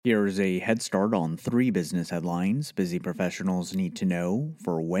Here's a head start on 3 business headlines busy professionals need to know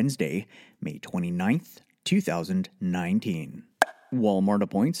for Wednesday, May 29th, 2019. Walmart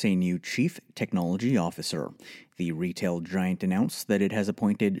appoints a new Chief Technology Officer. The retail giant announced that it has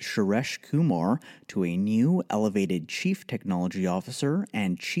appointed Suresh Kumar to a new elevated Chief Technology Officer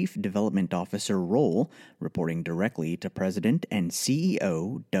and Chief Development Officer role, reporting directly to President and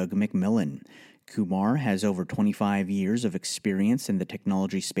CEO Doug McMillon. Kumar has over 25 years of experience in the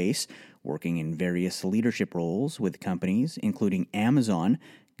technology space, working in various leadership roles with companies including Amazon,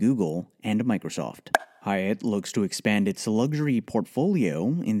 Google, and Microsoft. Hyatt looks to expand its luxury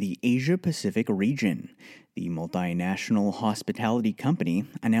portfolio in the Asia-Pacific region. The multinational hospitality company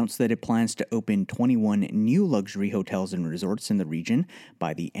announced that it plans to open 21 new luxury hotels and resorts in the region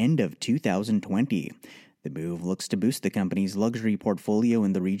by the end of 2020. The move looks to boost the company's luxury portfolio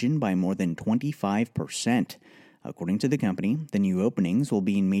in the region by more than 25%. According to the company, the new openings will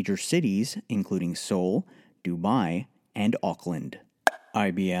be in major cities, including Seoul, Dubai, and Auckland.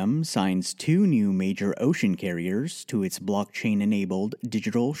 IBM signs 2 new major ocean carriers to its blockchain-enabled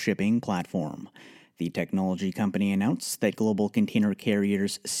digital shipping platform. The technology company announced that global container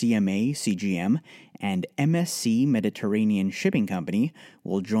carriers CMA CGM and MSC Mediterranean Shipping Company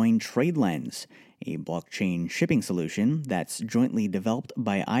will join TradeLens, a blockchain shipping solution that's jointly developed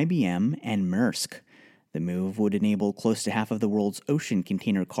by IBM and Maersk. The move would enable close to half of the world's ocean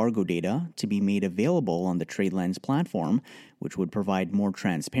container cargo data to be made available on the TradeLens platform, which would provide more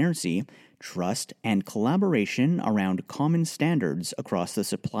transparency, trust, and collaboration around common standards across the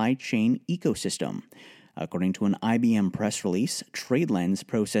supply chain ecosystem. According to an IBM press release, TradeLens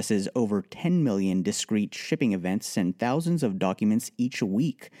processes over 10 million discrete shipping events and thousands of documents each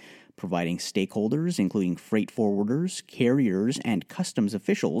week, providing stakeholders, including freight forwarders, carriers, and customs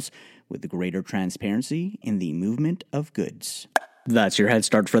officials, with greater transparency in the movement of goods. That's your head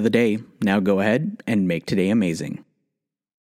start for the day. Now go ahead and make today amazing.